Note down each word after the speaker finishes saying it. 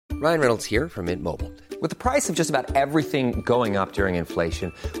Ryan Reynolds here from Mint Mobile. With the price of just about everything going up during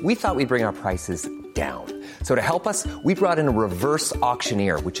inflation, we thought we'd bring our prices down. So to help us, we brought in a reverse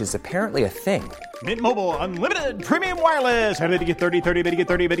auctioneer, which is apparently a thing. Mint Mobile Unlimited Premium Wireless. How to get 30, 30, bit to get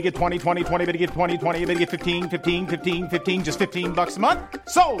 30, bit to get 20, 20, 20, bit to get 20, 20, bit to get 15, 15, 15, 15, just $15 a month?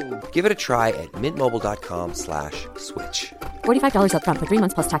 Sold! Give it a try at mintmobile.com/switch. $45 up front for 3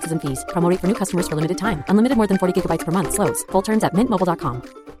 months plus taxes and fees. Promo rate for new customers for limited time. Unlimited more than 40 gigabytes per month. Slows full terms at mintmobile.com.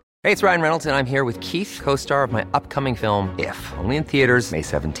 Hey, it's Ryan Reynolds, and I'm here with Keith, co-star of my upcoming film, If, only in theaters May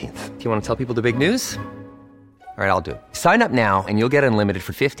 17th. Do you want to tell people the big news? All right, I'll do it. Sign up now and you'll get unlimited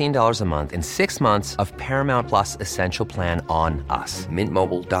for $15 a month and 6 months of Paramount Plus Essential Plan on us.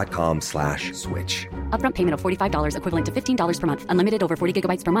 Mintmobile.com/switch. Upfront payment of $45 equivalent to $15 per month. Unlimited over 40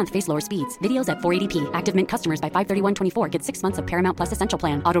 gigabytes per month. Face lower speeds. Videos at 480p. Active Mint customers by 531.24 get 6 months of Paramount Plus Essential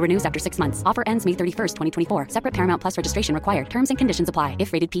Plan. Auto renews after 6 months. Offer ends May 31st, 2024. Separate Paramount Plus registration required. Terms and conditions apply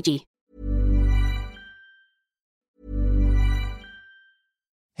if rated PG.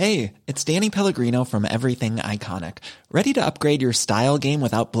 Hey, it's Danny Pellegrino from Everything Iconic. Ready to upgrade your style game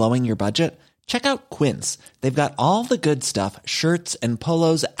without blowing your budget? Check out Quince. They've got all the good stuff, shirts and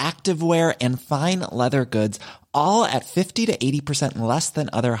polos, activewear, and fine leather goods, all at 50 to 80% less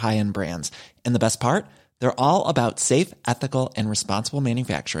than other high-end brands. And the best part? They're all about safe, ethical, and responsible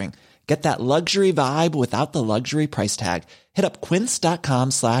manufacturing. Get that luxury vibe without the luxury price tag. Hit up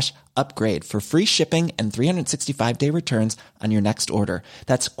quince.com/upgrade for free shipping and 365-day returns on your next order.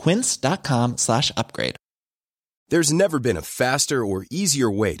 That's quince.com/upgrade. There's never been a faster or easier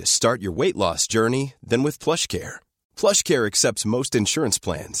way to start your weight loss journey than with PlushCare. PlushCare accepts most insurance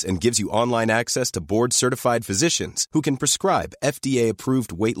plans and gives you online access to board-certified physicians who can prescribe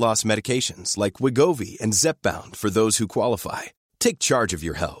FDA-approved weight loss medications like Wegovy and Zepbound for those who qualify. Take charge of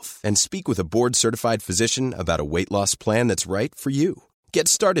your health and speak with a board-certified physician about a weight loss plan that's right for you. Get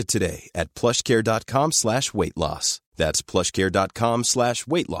started today at plushcare.com/weight loss. That's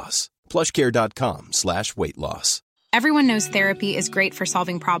plushcare.com/weight loss. plushcare.com/weight loss. Everyone knows therapy is great for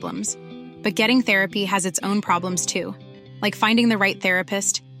solving problems, but getting therapy has its own problems too, like finding the right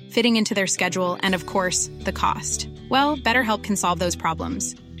therapist, fitting into their schedule, and of course, the cost. Well, BetterHelp can solve those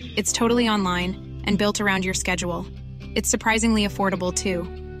problems. It's totally online and built around your schedule. It's surprisingly affordable, too.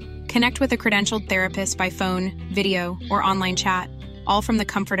 Connect with a credentialed therapist by phone, video, or online chat, all from the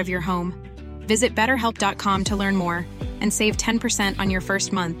comfort of your home. Visit BetterHelp.com to learn more and save 10% on your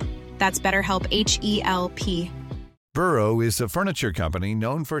first month. That's BetterHelp, H-E-L-P. Burrow is a furniture company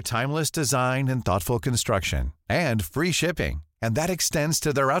known for timeless design and thoughtful construction, and free shipping, and that extends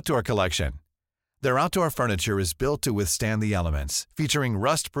to their outdoor collection. Their outdoor furniture is built to withstand the elements, featuring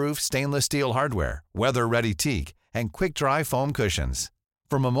rust-proof stainless steel hardware, weather-ready teak, and quick-dry foam cushions.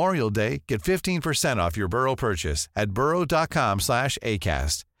 For Memorial Day, get 15% off your Burrow purchase at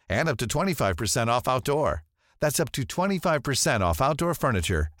burrow.com/ACAST and up to 25% off outdoor. That's up to 25% off outdoor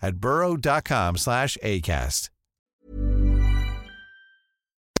furniture at burrow.com/ACAST.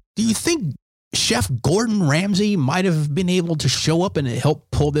 Do you think Chef Gordon Ramsay might have been able to show up and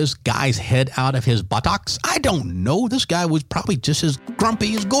help pull this guy's head out of his buttocks? I don't know. This guy was probably just as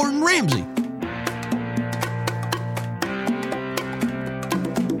grumpy as Gordon Ramsay.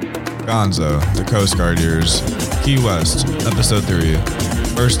 Gonzo, the Coast Guard years, Key West, Episode 3,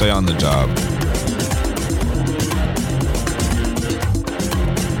 First Day on the Job.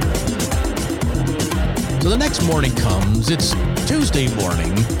 So the next morning comes. It's Tuesday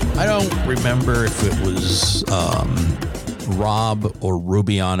morning. I don't remember if it was Rob or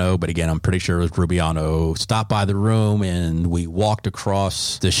Rubiano, but again, I'm pretty sure it was Rubiano. Stopped by the room and we walked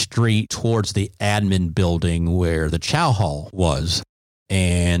across the street towards the admin building where the chow hall was.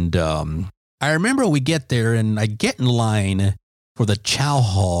 And I remember we get there and I get in line for the chow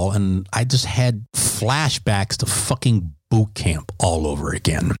hall and I just had flashbacks to fucking boot camp all over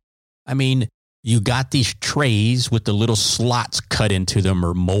again. I mean, you got these trays with the little slots cut into them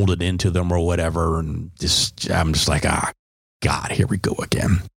or molded into them or whatever. And I'm just like, God, here we go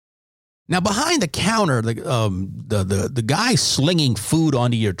again. Now, behind the counter, the guy slinging food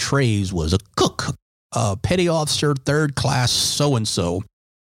onto your trays was a cook. Petty officer, third class, so-and-so.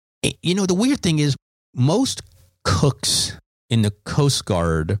 You know, the weird thing is most cooks in the Coast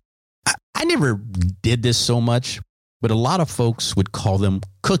Guard, I never did this so much, but a lot of folks would call them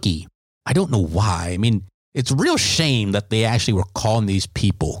cookie. I don't know why. I mean, it's a real shame that they actually were calling these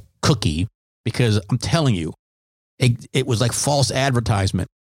people cookie because I'm telling you, it was like false advertisement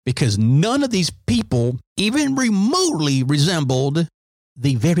because none of these people even remotely resembled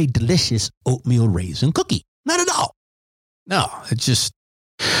the very delicious oatmeal raisin cookie. Not at all. No, it's just,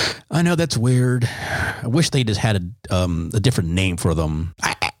 I know that's weird. I wish they just had a different name for them.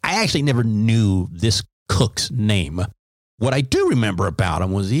 I I actually never knew this cook's name. What I do remember about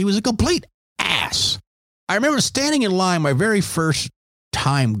him was he was a complete ass. I remember standing in line my very first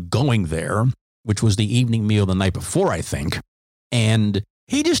time going there, which was the evening meal the night before, I think. And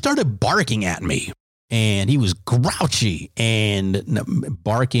he just started barking at me. And he was grouchy and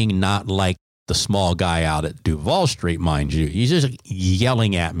barking, not like the small guy out at Duval Street, mind you. He's just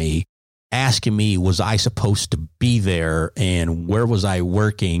yelling at me, asking me, was I supposed to be there? And where was I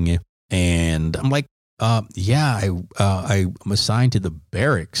working? And I'm like, yeah, I'm assigned to the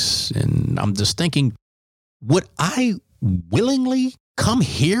barracks. And I'm just thinking, would I willingly come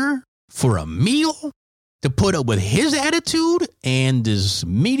here for a meal to put up with his attitude and his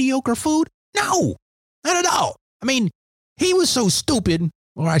mediocre food? No, not at all. I mean, he was so stupid,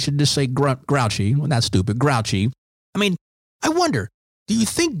 or I should just say grouchy. Well, not stupid, grouchy. I mean, I wonder, do you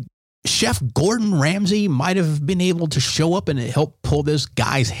think Chef Gordon Ramsay might have been able to show up and help pull this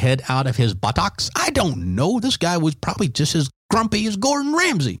guy's head out of his buttocks? I don't know. This guy was probably just as grumpy as Gordon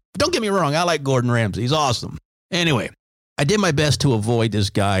Ramsay. Don't get me wrong. I like Gordon Ramsay. He's awesome. Anyway, I did my best to avoid this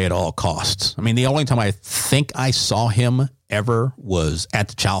guy at all costs. I mean, the only time I think I saw him ever was at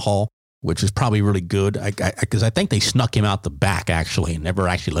the chow hall, which was probably really good because I think they snuck him out the back, actually, and never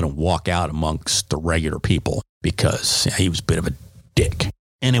actually let him walk out amongst the regular people because he was a bit of a dick.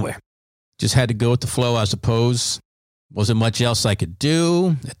 Anyway, just had to go with the flow, I suppose. Wasn't much else I could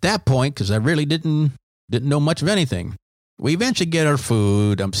do at that point because I really didn't know much of anything. We eventually get our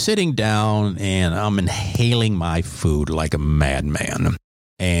food. I'm sitting down and I'm inhaling my food like a madman.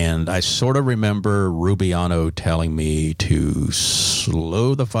 And I sort of remember Rubiano telling me to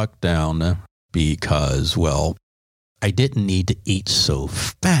slow the fuck down because, well, I didn't need to eat so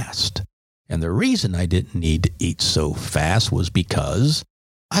fast. And the reason I didn't need to eat so fast was because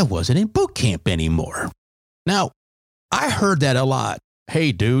I wasn't in boot camp anymore. Now, I heard that a lot.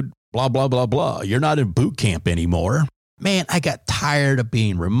 Hey, dude, blah, blah, blah, blah. You're not in boot camp anymore. Man, I got tired of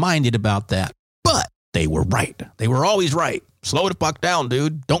being reminded about that. But they were right. They were always right. Slow the fuck down,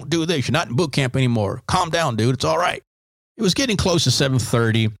 dude. Don't do this. You're not in boot camp anymore. Calm down, dude. It's all right. It was getting close to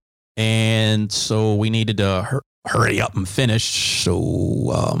 7:30, and so we needed to hurry up and finish.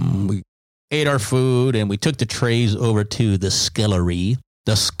 So we ate our food, and we took the trays over to the scullery.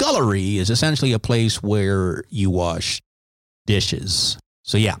 The scullery is essentially a place where you wash dishes.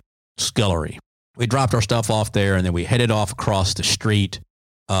 So, yeah, scullery. We dropped our stuff off there, and then we headed off across the street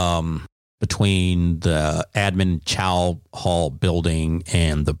between the admin chow hall building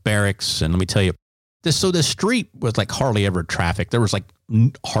and the barracks. And let me tell you, the street was like hardly ever traffic. There was like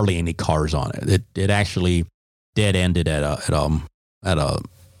hardly any cars on it. It actually dead ended at a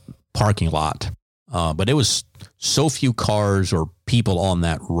parking lot. But it was so few cars or people on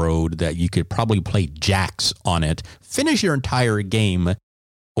that road that you could probably play jacks on it, finish your entire game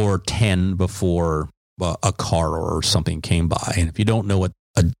or 10 before a car or something came by. And if you don't know what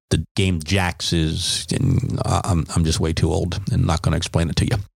the game jacks is, I'm just way too old and not going to explain it to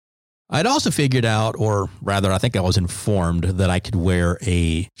you. I'd also figured out, or rather, I think I was informed that I could wear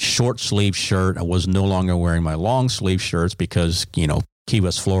a short sleeve shirt. I was no longer wearing my long sleeve shirts because, Key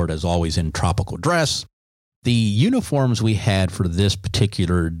West, Florida is always in tropical dress. The uniforms we had for this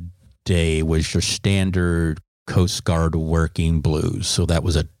particular day was your standard Coast Guard working blues. So that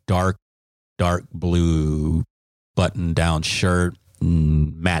was a dark blue button-down shirt,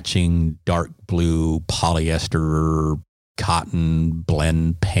 matching dark blue polyester cotton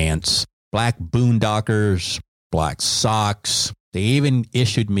blend pants, black boondockers, black socks. They even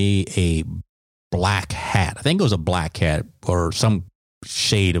issued me a black hat. I think it was a black hat or some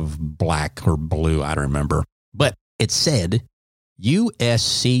shade of black or blue. I don't remember. But it said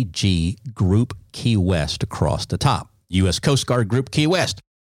USCG Group Key West across the top. U.S. Coast Guard Group Key West.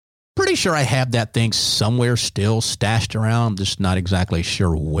 Pretty sure I have that thing somewhere still stashed around. I'm just not exactly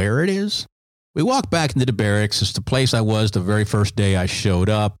sure where it is. We walked back into the barracks. It's the place I was the very first day I showed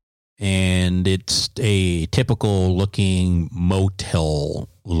up. And it's a typical looking motel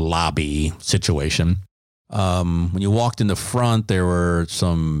lobby situation. When you walked in the front, there were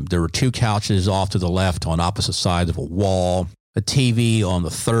two couches off to the left on opposite sides of a wall, a TV on the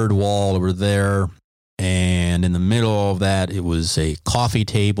third wall over there. And in the middle of that, it was a coffee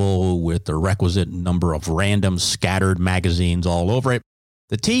table with the requisite number of random scattered magazines all over it.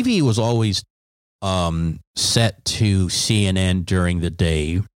 The TV was always set to CNN during the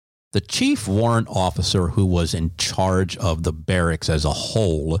day. The chief warrant officer who was in charge of the barracks as a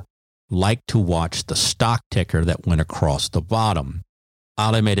whole liked to watch the stock ticker that went across the bottom.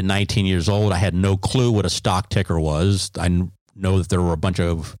 I'll admit at 19 years old, I had no clue what a stock ticker was. I know that there were a bunch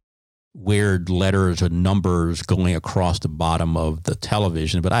of weird letters and numbers going across the bottom of the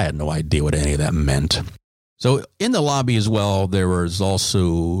television, but I had no idea what any of that meant. So in the lobby as well, there was also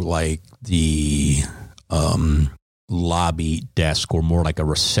like the lobby desk, or more like a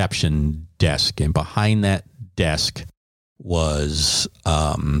reception desk. And behind that desk was,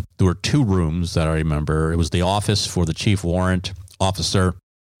 there were two rooms that I remember. It was the office for the chief warrant officer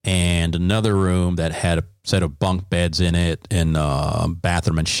and another room that had a set of bunk beds in it and a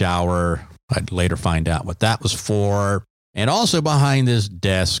bathroom and shower. I'd later find out what that was for. And also behind this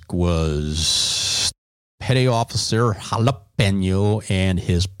desk was Petty Officer Jalapeno and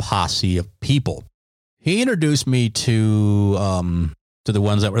his posse of people. He introduced me to the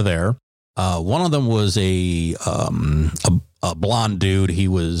ones that were there. One of them was a blonde dude. He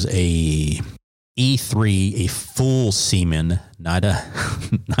was a E3, a full seaman, not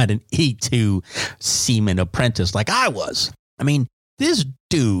an E2 seaman apprentice like I was. I mean, this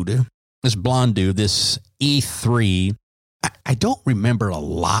dude, this blonde dude, this E3, I don't remember a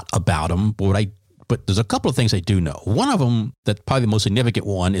lot about him, but there's a couple of things I do know. One of them, that's probably the most significant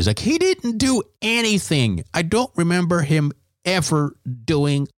one, is like he didn't do anything. I don't remember him ever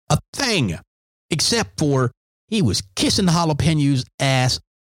doing a thing, except for he was kissing Jalapeno's ass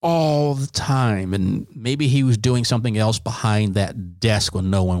all the time, and maybe he was doing something else behind that desk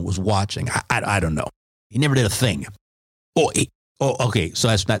when no one was watching. I don't know. He never did a thing. Okay, so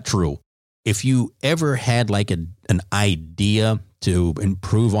that's not true. If you ever had like an idea to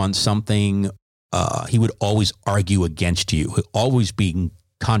improve on something, he would always argue against you. He'd always be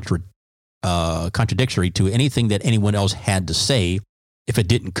contradictory to anything that anyone else had to say if it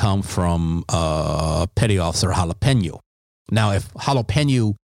didn't come from Petty Officer Jalapeno. Now, if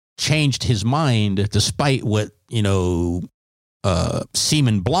Jalapeno changed his mind despite what,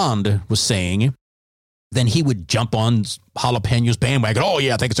 Seaman Blonde was saying, then he would jump on Jalapeno's bandwagon. Oh,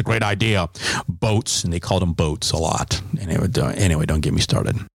 yeah, I think it's a great idea. Boats, and they called them boats a lot. Anyway, don't get me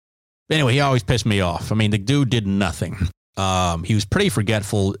started. Anyway, he always pissed me off. I mean, the dude did nothing. He was pretty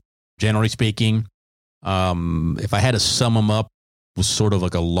forgetful, generally speaking. If I had to sum him up, it was sort of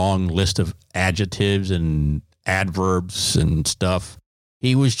like a long list of adjectives and adverbs and stuff.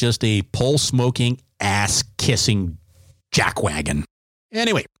 He was just a pole-smoking, ass-kissing jackwagon.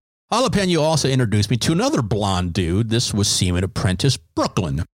 Anyway, Jalapeno also introduced me to another blonde dude. This was Seaman Apprentice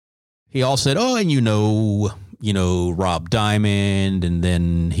Brooklyn. He also said, oh, and you know Rob Diamond, and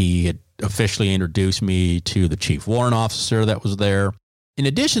then he had officially introduced me to the chief warrant officer that was there. In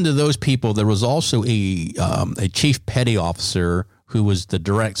addition to those people, there was also a chief petty officer who was the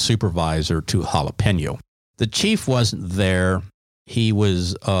direct supervisor to Jalapeno. The chief wasn't there. He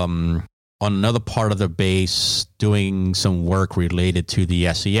was on another part of the base doing some work related to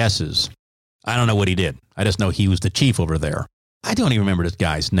the SESs. I don't know what he did. I just know he was the chief over there. I don't even remember this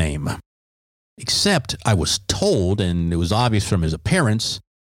guy's name. Except I was told, and it was obvious from his appearance,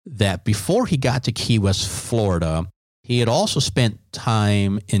 that before he got to Key West, Florida, he had also spent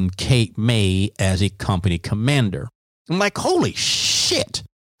time in Cape May as a company commander. I'm like, holy shit.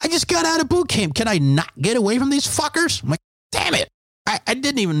 I just got out of boot camp. Can I not get away from these fuckers? I'm like, damn it. I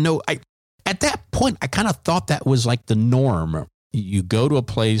didn't even know. At that point, I kind of thought that was like the norm. You go to a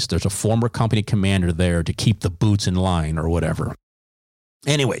place, there's a former company commander there to keep the boots in line or whatever.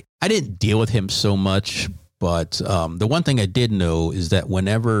 Anyway, I didn't deal with him so much, but the one thing I did know is that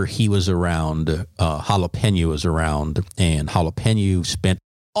whenever he was around, Jalapeno was around, and Jalapeno spent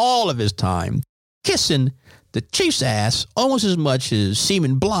all of his time kissing the chief's ass almost as much as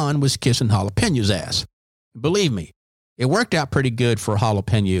Seaman Blonde was kissing Jalapeno's ass. Believe me, it worked out pretty good for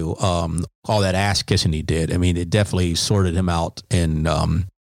Jalapeno, all that ass kissing he did. I mean, it definitely sorted him out and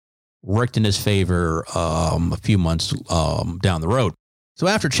worked in his favor a few months down the road. So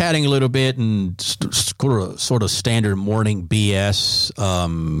after chatting a little bit and sort of standard morning BS,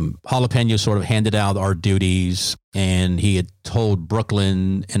 Jalapeno sort of handed out our duties, and he had told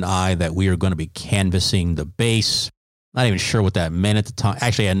Brooklyn and I that we were going to be canvassing the base. Not even sure what that meant at the time.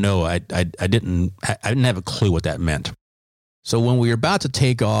 Actually, I know I didn't have a clue what that meant. So when we were about to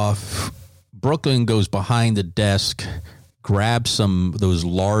take off, Brooklyn goes behind the desk, grabs some of those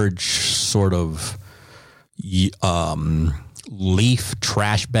large sort of leaf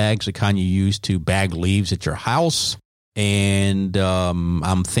trash bags, the kind you use to bag leaves at your house. And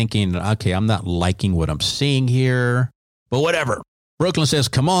I'm thinking, okay, I'm not liking what I'm seeing here, but whatever. Brooklyn says,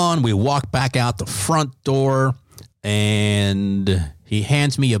 come on. We walk back out the front door, and he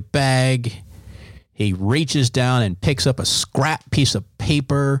hands me a bag. He reaches down and picks up a scrap piece of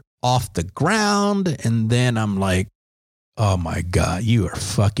paper off the ground. And then I'm like, oh my God, you are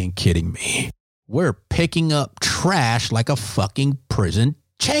fucking kidding me. We're picking up trash like a fucking prison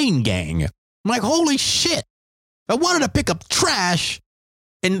chain gang. I'm like, holy shit. I wanted to pick up trash,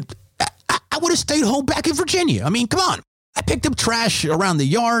 and I would have stayed home back in Virginia. I mean, come on. I picked up trash around the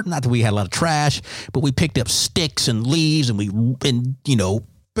yard. Not that we had a lot of trash, but we picked up sticks and leaves, and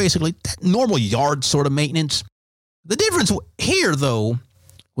basically normal yard sort of maintenance. The difference here, though,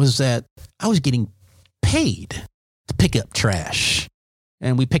 was that I was getting paid to pick up trash.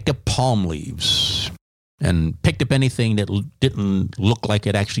 And we picked up palm leaves and picked up anything that didn't look like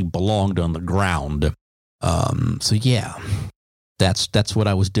it actually belonged on the ground. So yeah, that's what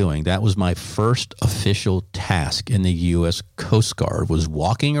I was doing. That was my first official task in the U.S. Coast Guard, was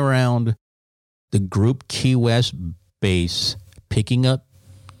walking around the Group Key West base, picking up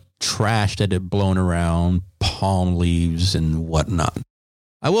trash that had blown around, palm leaves and whatnot.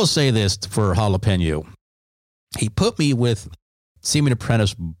 I will say this for Jalapeno. He put me with Seaman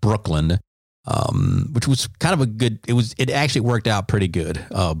Apprentice Brooklyn, which was kind of it actually worked out pretty good.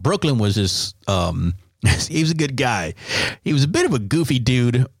 Brooklyn was this, he was a good guy. He was a bit of a goofy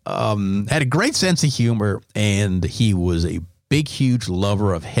dude, had a great sense of humor, and he was a big, huge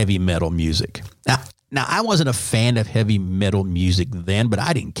lover of heavy metal music. Now, I wasn't a fan of heavy metal music then, but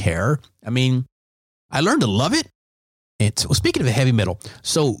I didn't care. I mean, I learned to love it. And so, speaking of heavy metal,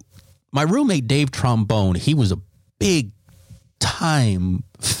 so my roommate, Dave Trombone, he was a big time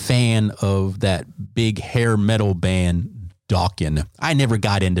fan of that big hair metal band, Dawkins. I never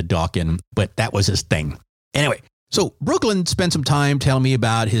got into Dawkins, but that was his thing. Anyway, so Brooklyn spent some time telling me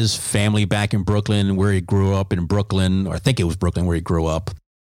about his family back in Brooklyn, where he grew up in Brooklyn, or I think it was Brooklyn where he grew up.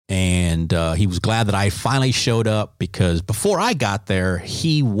 And he was glad that I finally showed up, because before I got there,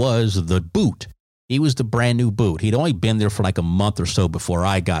 he was the boot. He was the brand new boot. He'd only been there for like a month or so before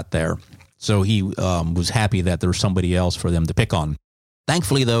I got there. So he was happy that there was somebody else for them to pick on.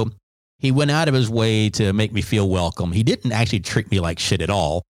 Thankfully, though, he went out of his way to make me feel welcome. He didn't actually treat me like shit at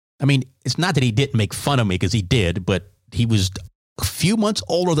all. I mean, it's not that he didn't make fun of me, because he did, but he was a few months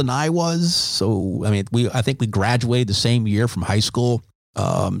older than I was. So, I mean, I think we graduated the same year from high school.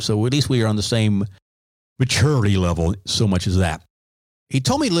 So at least we are on the same maturity level, so much as that. He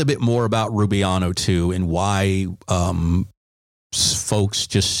told me a little bit more about Rubiano, too, and why folks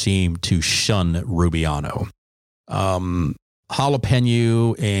just seem to shun Rubiano.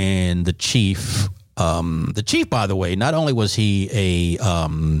 Jalapeno and the chief, by the way, not only was he a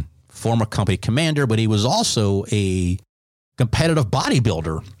former company commander, but he was also a competitive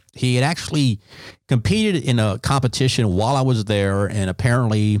bodybuilder. He had actually competed in a competition while I was there, and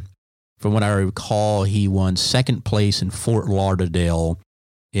apparently, from what I recall, he won second place in Fort Lauderdale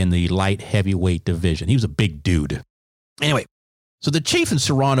in the light heavyweight division. He was a big dude. Anyway, so the chief and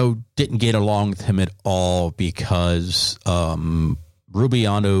Serrano didn't get along with him at all, because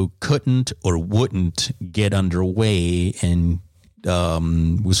Rubiano couldn't or wouldn't get underway, and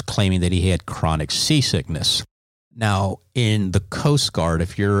was claiming that he had chronic seasickness. Now, in the Coast Guard,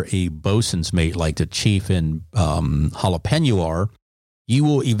 if you're a bosun's mate like the chief and Jalapeno are, you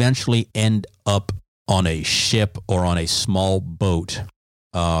will eventually end up on a ship or on a small boat,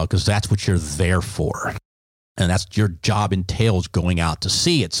 because that's what you're there for. And that's your job entails going out to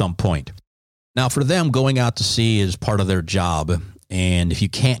sea at some point. Now, for them, going out to sea is part of their job. And if you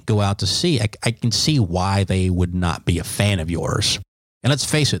can't go out to sea, I can see why they would not be a fan of yours. And let's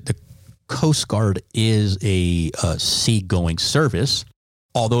face it, the Coast Guard is a seagoing service.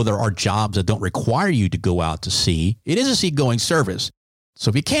 Although there are jobs that don't require you to go out to sea, it is a seagoing service. So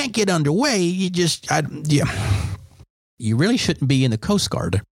if you can't get underway, you really shouldn't be in the Coast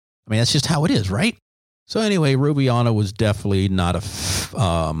Guard. I mean, that's just how it is, right? So anyway, Rubiano was definitely not a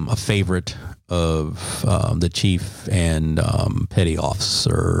favorite of the chief and petty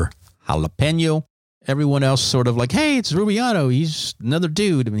officer Jalapeno. Everyone else sort of like, hey, it's Rubiano. He's another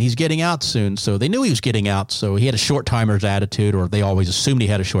dude. I mean, he's getting out soon. So they knew he was getting out. So he had a short-timer's attitude, or they always assumed he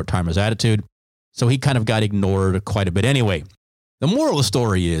had a short-timer's attitude. So he kind of got ignored quite a bit. Anyway, the moral of the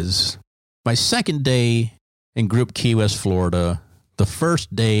story is my second day in Group Key West, Florida, the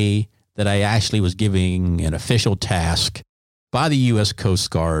first day that I actually was giving an official task by the U.S.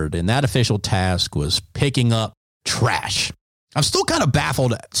 Coast Guard, and that official task was picking up trash. I'm still kind of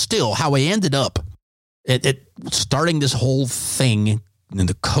baffled still how I ended up at starting this whole thing in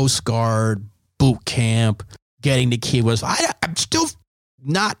the Coast Guard, boot camp, getting to Key West. I'm still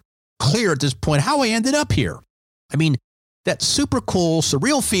not clear at this point how I ended up here. I mean, that super cool,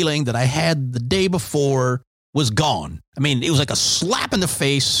 surreal feeling that I had the day before was gone. I mean, it was like a slap in the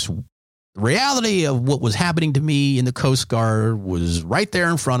face. The reality of what was happening to me in the Coast Guard was right there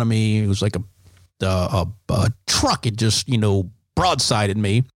in front of me. It was like a truck. It just, broadsided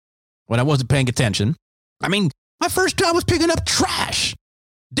me when I wasn't paying attention. I mean, my first job was picking up trash.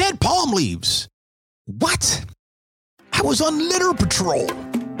 Dead palm leaves. What? I was on litter patrol.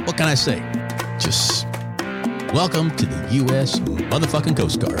 What can I say? Just welcome to the U.S. motherfucking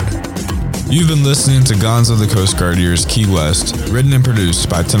Coast Guard. You've been listening to Gonzo the Coast Guardiers Key West, written and produced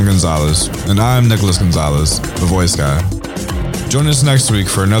by Tim Gonzalez, and I'm Nicholas Gonzalez, the voice guy. Join us next week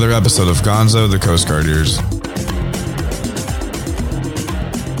for another episode of Gonzo the Coast Guardiers.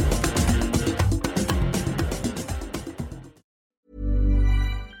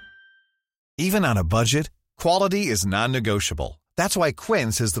 Even on a budget, quality is non-negotiable. That's why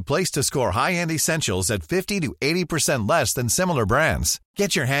Quince is the place to score high-end essentials at 50 to 80% less than similar brands.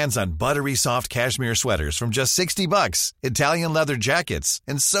 Get your hands on buttery soft cashmere sweaters from just $60, Italian leather jackets,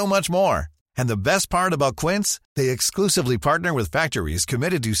 and so much more. And the best part about Quince, they exclusively partner with factories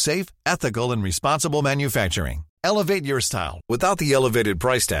committed to safe, ethical, and responsible manufacturing. Elevate your style without the elevated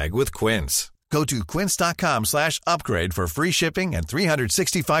price tag with Quince. Go to quince.com/upgrade for free shipping and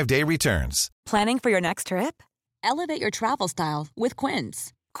 365-day returns. Planning for your next trip? Elevate your travel style with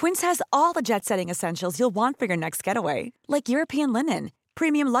Quince. Quince has all the jet-setting essentials you'll want for your next getaway, like European linen,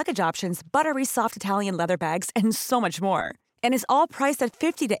 premium luggage options, buttery soft Italian leather bags, and so much more. And is all priced at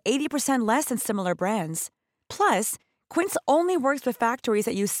 50 to 80% less than similar brands. Plus, Quince only works with factories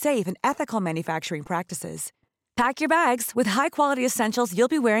that use safe and ethical manufacturing practices. Pack your bags with high-quality essentials you'll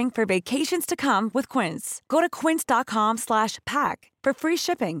be wearing for vacations to come with Quince. Go to quince.com/pack for free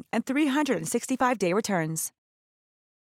shipping and 365-day returns.